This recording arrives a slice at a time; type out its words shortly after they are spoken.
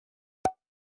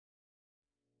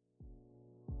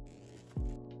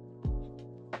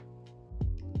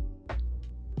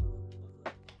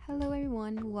Hello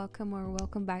everyone,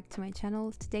 welcome back to my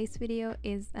channel. Today's video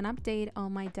is an update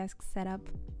on my desk setup.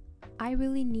 I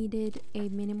really needed a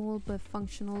minimal but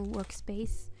functional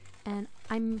workspace and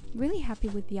I'm really happy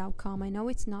with the outcome. I know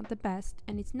it's not the best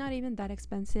and it's not even that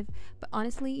expensive, but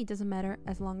honestly it doesn't matter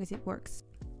as long as it works.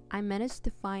 I managed to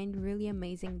find really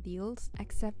amazing deals,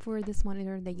 except for this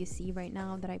monitor that you see right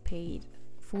now that I paid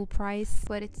full price,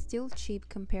 but it's still cheap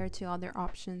compared to other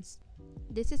options.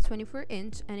 This is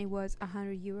 24-inch and it was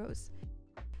 100 euros.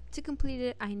 To complete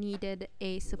it, I needed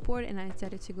a support and I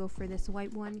decided to go for this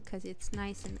white one because it's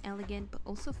nice and elegant but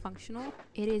also functional.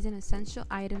 It is an essential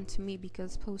item to me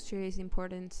because posture is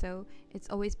important, so it's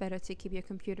always better to keep your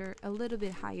computer a little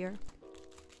bit higher.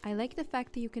 I like the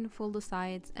fact that you can fold the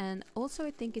sides, and also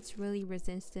I think it's really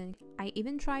resistant. I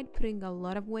even tried putting a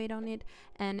lot of weight on it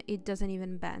and it doesn't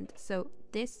even bend, so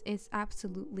this is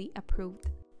absolutely approved.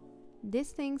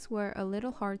 These things were a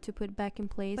little hard to put back in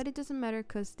place, but it doesn't matter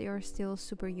because they are still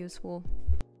super useful.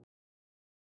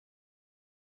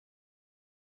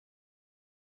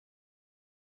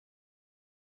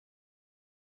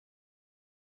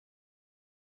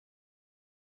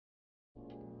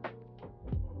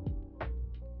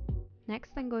 Next,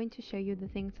 I'm going to show you the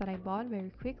things that I bought very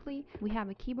quickly. We have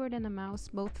a keyboard and a mouse,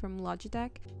 both from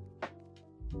Logitech.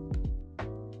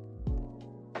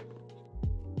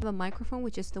 I have a microphone,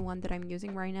 which is the one that I'm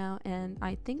using right now, and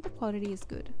I think the quality is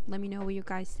good. Let me know what you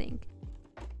guys think.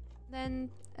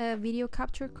 Then a video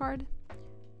capture card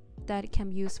that can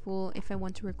be useful if I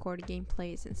want to record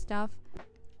gameplays and stuff.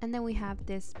 And then we have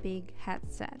this big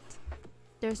headset.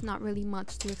 There's not really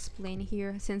much to explain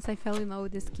here since I fell in love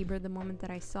with this keyboard the moment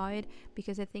that I saw it,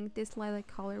 because I think this lilac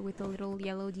color with the little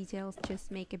yellow details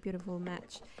just make a beautiful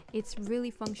match. It's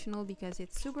really functional because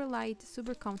it's super light,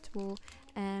 super comfortable,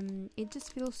 and it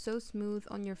just feels so smooth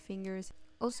on your fingers.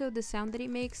 Also, the sound that it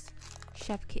makes,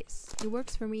 chef kiss. It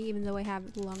works for me even though I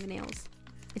have long nails.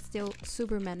 It's still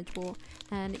super manageable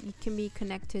and it can be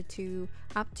connected to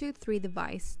up to 3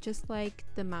 devices, just like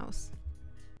the mouse.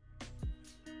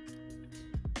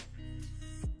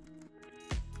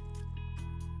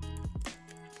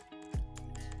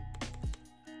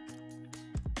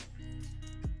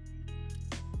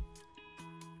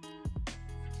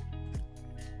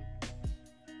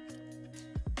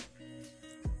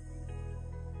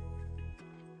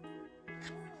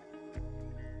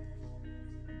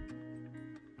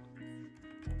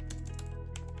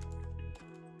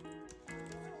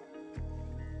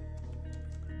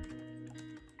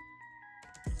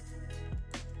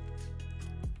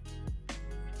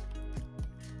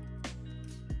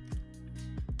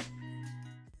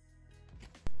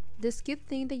 This cute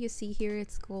thing that you see here,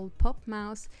 it's called Pop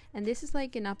Mouse, and this is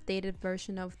like an updated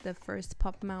version of the first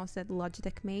Pop Mouse that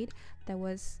Logitech made that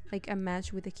was like a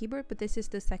match with the keyboard, but this is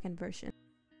the second version.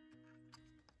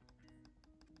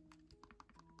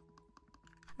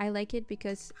 I like it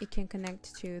because it can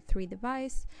connect to 3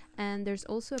 devices, and there's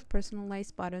also a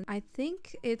personalized button. I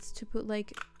think it's to put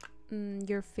like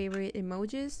your favorite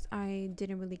emojis. I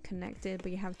didn't really connect it,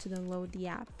 but you have to download the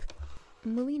app.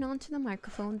 Moving on to the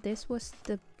microphone, this was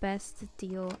the best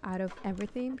deal out of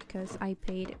everything because I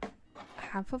paid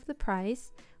half of the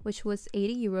price, which was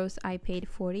 80 euros. I paid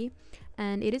 40,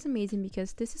 and it is amazing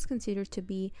because this is considered to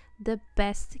be the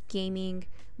best gaming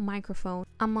microphone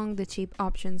among the cheap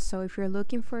options. So if you're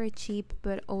looking for a cheap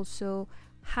but also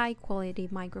high quality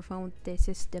microphone, this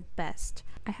is the best.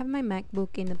 I have my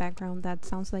MacBook in the background that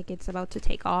sounds like it's about to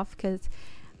take off because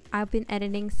I've been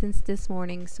editing since this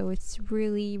morning, so it's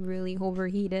really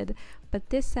overheated, but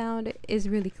this sound is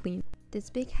really clean. This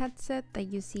big headset that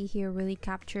you see here really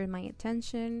captured my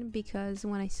attention because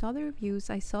when I saw the reviews,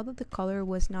 I saw that the color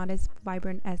was not as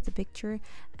vibrant as the picture,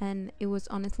 and it was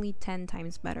honestly 10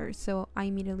 times better, so I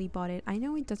immediately bought it. I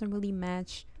know it doesn't really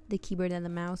match the keyboard and the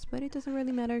mouse, but it doesn't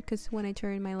really matter because when I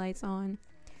turn my lights on,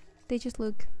 they just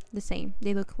look the same.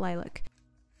 They look lilac.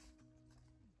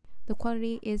 The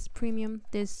quality is premium.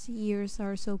 These ears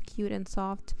are so cute and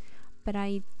soft, but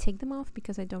I take them off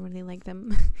because I don't really like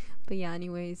them. But yeah,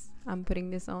 anyways, I'm putting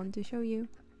this on to show you.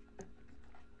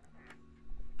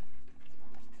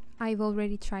 I've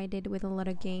already tried it with a lot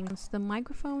of games. The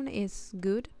microphone is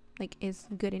good, like is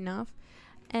good enough,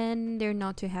 and they're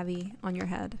not too heavy on your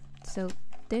head. So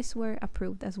these were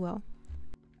approved as well.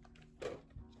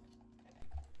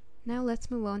 Now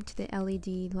let's move on to the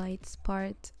LED lights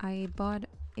part. I bought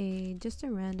just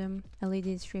a random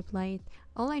LED strip light.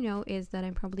 All I know is that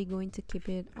I'm probably going to keep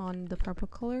it on the purple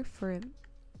color for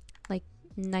like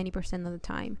 90% of the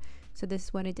time. So this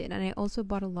is what I did. And I also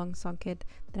bought a long socket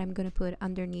that I'm gonna put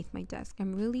underneath my desk.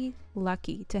 I'm really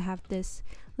lucky to have this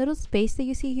little space that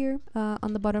you see here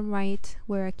on the bottom right,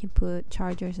 where I can put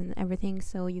chargers and everything,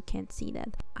 so you can't see that.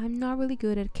 I'm not really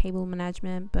good at cable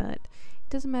management, but it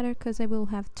doesn't matter because I will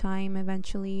have time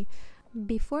eventually.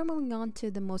 Before moving on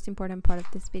to the most important part of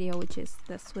this video, which is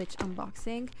the Switch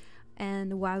unboxing,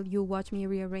 and while you watch me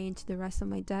rearrange the rest of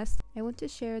my desk, I want to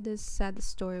share this sad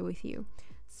story with you.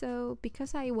 So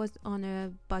because I was on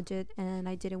a budget and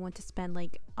I didn't want to spend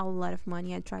like a lot of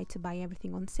money, I tried to buy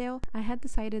everything on sale. I had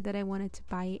decided that I wanted to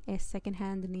buy a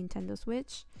second-hand Nintendo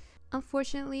Switch.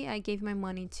 Unfortunately, I gave my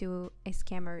money to a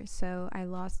scammer, so I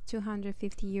lost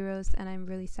 250 euros and I'm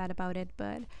really sad about it,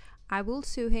 but I will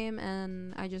sue him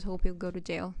and I just hope he'll go to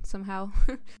jail somehow.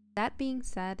 That being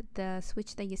said, the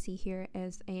Switch that you see here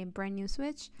is a brand new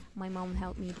Switch. My mom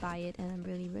helped me buy it and I'm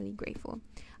really grateful.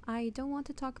 I don't want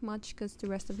to talk much because the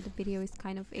rest of the video is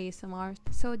kind of ASMR,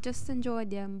 so just enjoy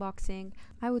the unboxing.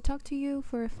 I will talk to you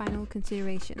for a final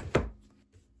consideration.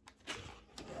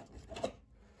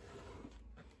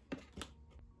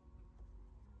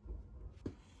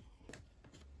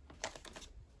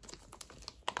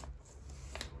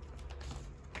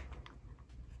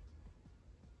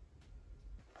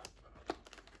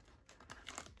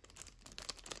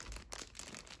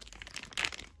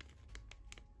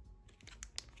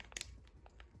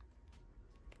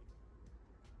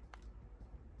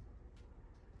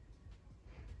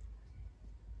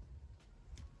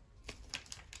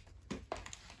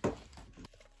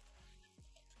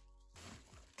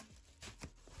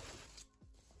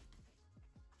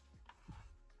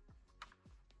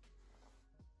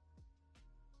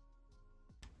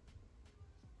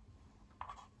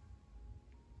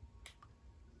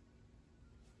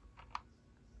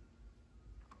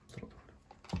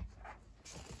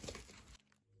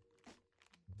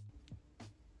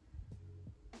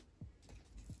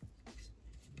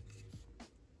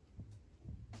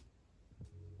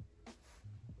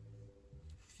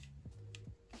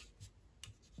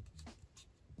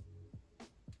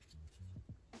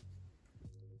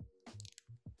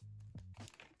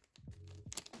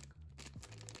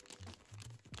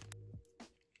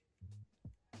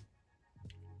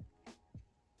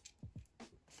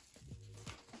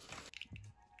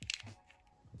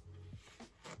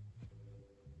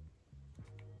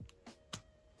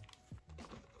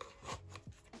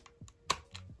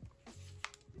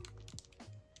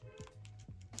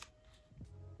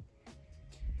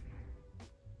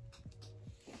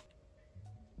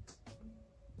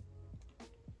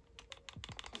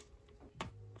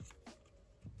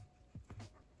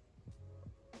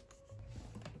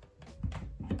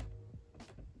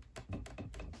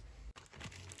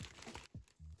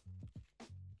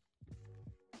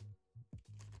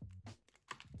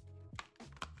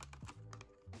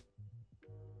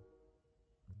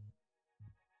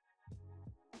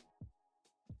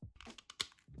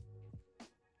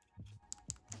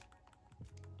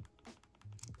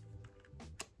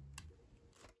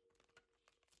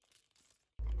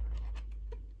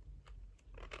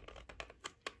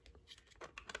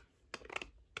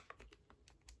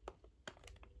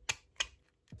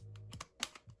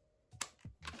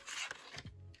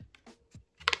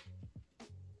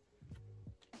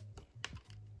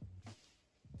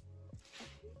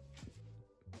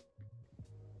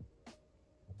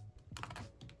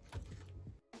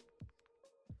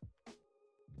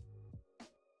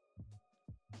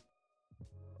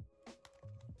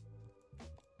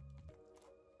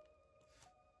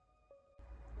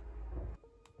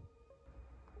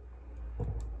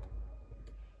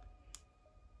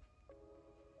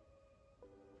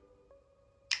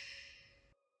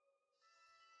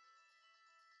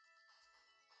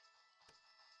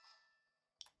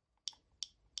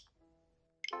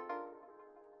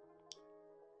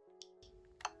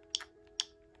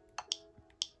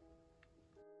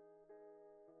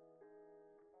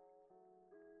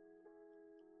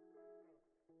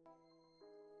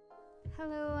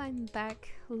 Hello, I'm back.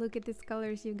 Look at these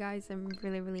colors, you guys. I'm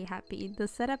really happy. The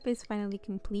setup is finally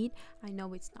complete. I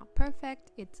know it's not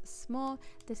perfect, it's small.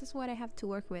 This is what I have to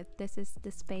work with. This is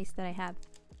the space that I have.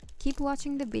 Keep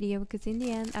watching the video because in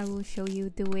the end I will show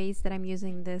you the ways that I'm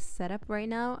using this setup right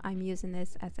now. I'm using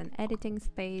this as an editing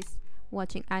space,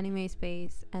 watching anime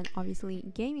space, and obviously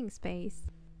gaming space.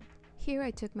 Here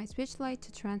I took my Switch Lite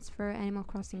to transfer Animal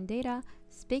Crossing data.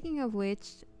 Speaking of which,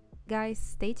 guys,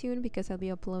 stay tuned because I'll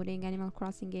be uploading Animal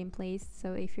Crossing gameplays,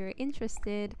 so if you're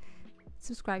interested,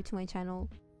 subscribe to my channel.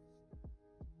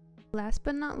 Last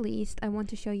but not least, I want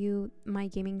to show you my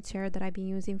gaming chair that I've been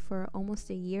using for almost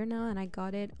a year now, and I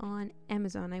got it on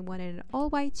Amazon. I wanted an all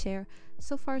white chair.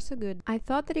 So far so good. I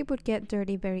thought that it would get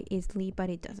dirty very easily, but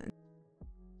it doesn't.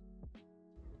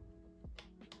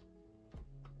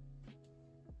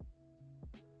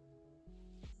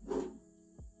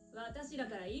 私ら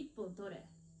から一本取れ。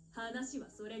話は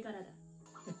それからだ。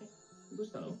どう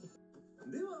したの？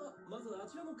ではまずあ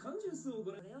ちらの缶ジュースを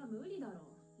ご覧。これは無理だろ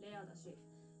う。レアだし。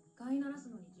飼いならす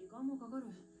のに時間もかかる。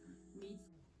見つ